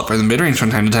still pull up for the mid-range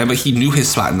from time to time, but he knew his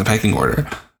spot in the pecking order.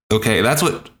 Okay, that's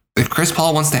what, if Chris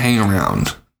Paul wants to hang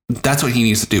around, that's what he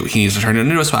needs to do. He needs to turn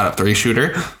into a spot up 3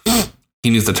 shooter. He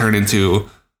needs to turn into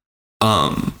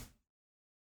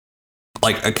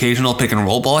occasional pick and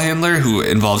roll ball handler who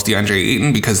involves DeAndre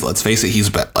Ayton, because let's face it,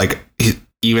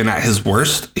 even at his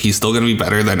worst, he's still going to be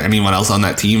better than anyone else on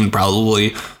that team, and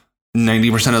probably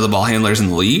 90% of the ball handlers in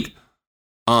the league.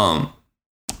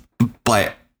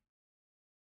 But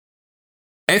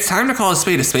it's time to call a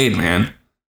spade, man.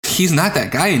 He's not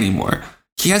that guy anymore.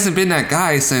 He hasn't been that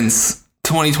guy since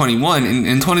 2021.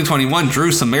 In 2021,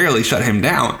 Drew summarily shut him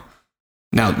down.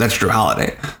 Now, that's Drew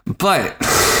Holiday. But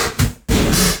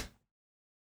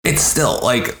it's still,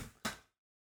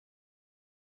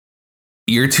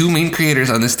 your two main creators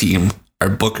on this team are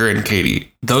Booker and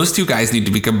Katie. Those two guys need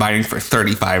to be combining for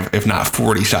 35, if not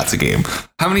 40 shots a game.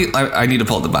 How many? I need to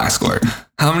pull up the box score.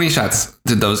 How many shots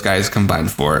did those guys combine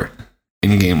for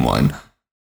in game one?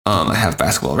 I have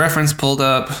Basketball Reference pulled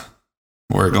up.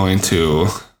 We're going to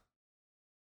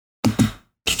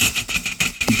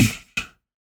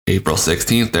April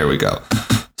 16th. There we go.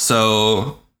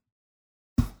 So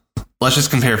let's just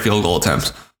compare field goal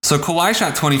attempts. So Kawhi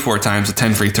shot 24 times with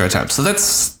 10 free throw attempts. So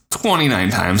that's 29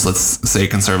 times, let's say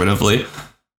conservatively.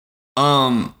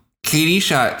 KD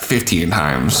shot 15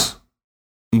 times.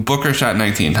 Booker shot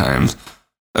 19 times.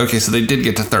 Okay, so they did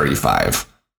get to 35.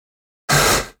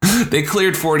 They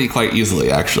cleared 40 quite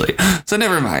easily, actually. So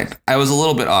never mind. I was a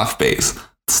little bit off base.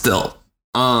 Still.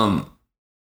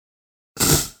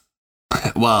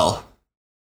 Well,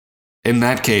 in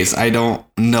that case, I don't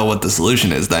know what the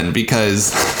solution is then,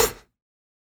 because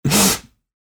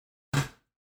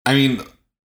I mean,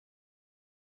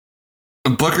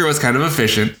 Booker was kind of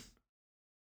efficient.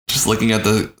 Just looking at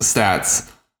the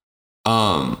stats.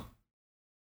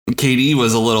 KD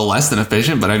was a little less than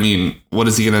efficient, but I mean, what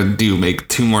is he going to do? Make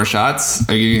two more shots?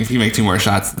 I mean, if you make two more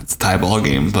shots, it's a tie ball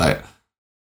game, but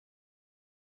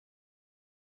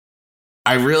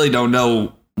I really don't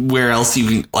know where else you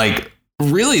can, like,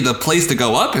 really the place to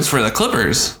go up is for the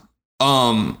Clippers.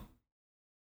 I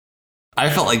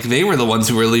felt like they were the ones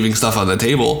who were leaving stuff on the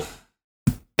table.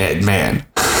 And man,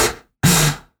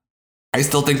 I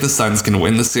still think the Suns can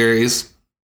win the series.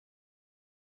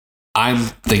 I'm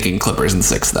thinking Clippers in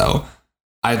 6, though.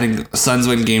 I think Suns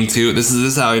win game 2. This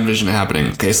is how I envision it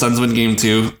happening. Okay, Suns win game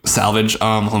 2, salvage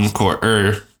home court,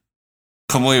 or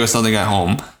come away with something at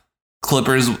home.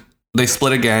 Clippers, they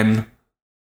split again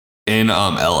in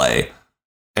LA,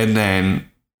 and then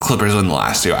Clippers win the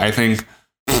last 2. I think.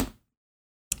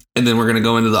 And then we're going to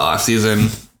go into the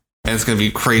offseason, and it's going to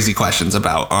be crazy questions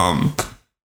about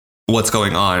what's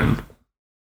going on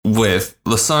with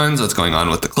the Suns, what's going on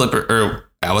with the Clippers, or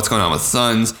what's going on with the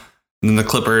Suns, and then the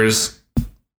Clippers.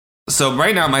 So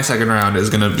right now, my second round is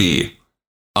going to be,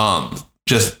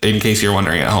 just in case you're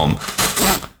wondering at home,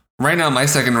 right now, my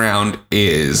second round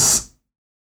is,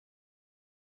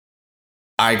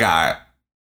 I got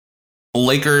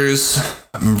Lakers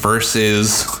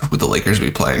versus, who would the Lakers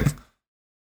be playing?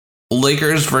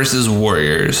 Lakers versus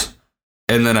Warriors.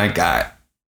 And then I got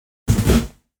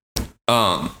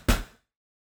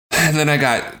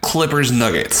Clippers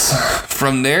Nuggets.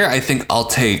 From there, I think I'll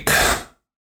take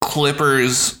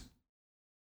Clippers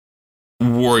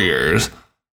Warriors.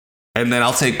 And then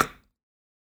I'll take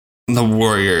the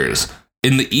Warriors.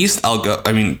 In the East, I'm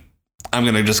going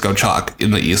to just go chalk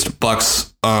in the East.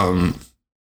 Bucks,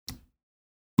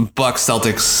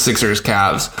 Celtics, Sixers,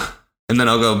 Cavs. And then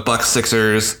I'll go Bucks,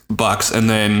 Sixers, Bucks, and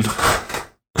then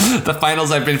the finals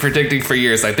I've been predicting for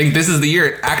years. I think this is the year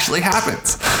it actually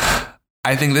happens.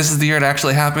 And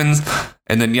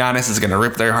then Giannis is going to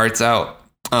rip their hearts out.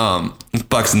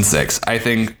 Bucks in 6. I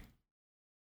think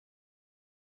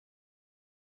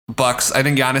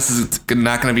Giannis is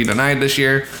not going to be denied this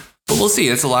year, but we'll see.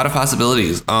 It's a lot of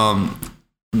possibilities. The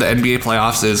NBA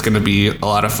playoffs is going to be a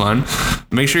lot of fun.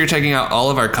 Make sure you're checking out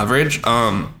all of our coverage.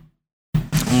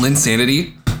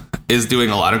 Linsanity is doing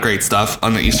a lot of great stuff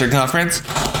on the Eastern Conference.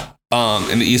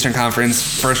 In the Eastern Conference,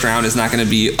 first round is not going to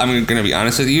be, I'm going to be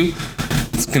honest with you,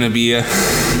 it's going to be,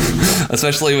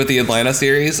 especially with the Atlanta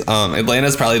series, Atlanta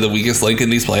is probably the weakest link in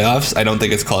these playoffs. I don't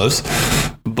think it's close.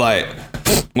 But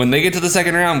when they get to the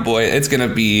second round, boy, that's probably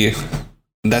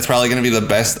going to be the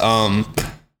best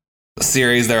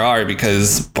series there are,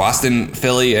 because Boston,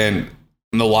 Philly, and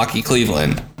Milwaukee,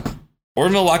 Cleveland, or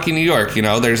Milwaukee, New York,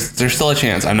 there's still a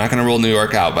chance. I'm not going to rule New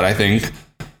York out, but I think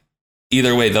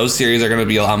either way, those series are going to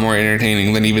be a lot more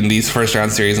entertaining than even these first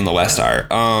round series in the West are.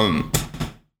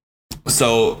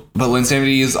 But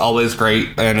Linsanity is always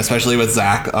great, and especially with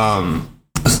Zach,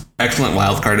 excellent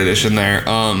wildcard edition there.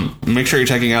 Make sure you're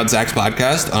checking out Zach's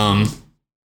podcast,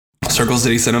 Circle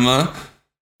City Cinema.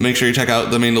 Make sure you check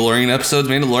out the Mandalorian episodes.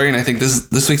 Mandalorian, I think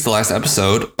this week's the last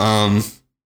episode.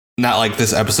 Not like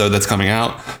this episode that's coming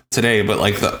out today, but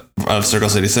like of Circle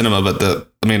City Cinema, but the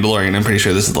Mandalorian, I'm pretty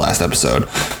sure this is the last episode.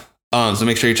 So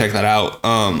make sure you check that out.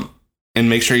 And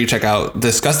make sure you check out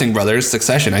Disgusting Brothers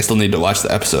Succession. I still need to watch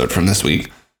the episode from this week.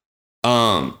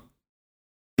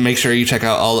 Make sure you check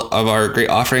out all of our great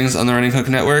offerings on the Running Hook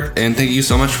Network. And thank you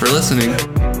so much for listening.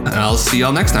 And I'll see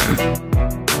y'all next time.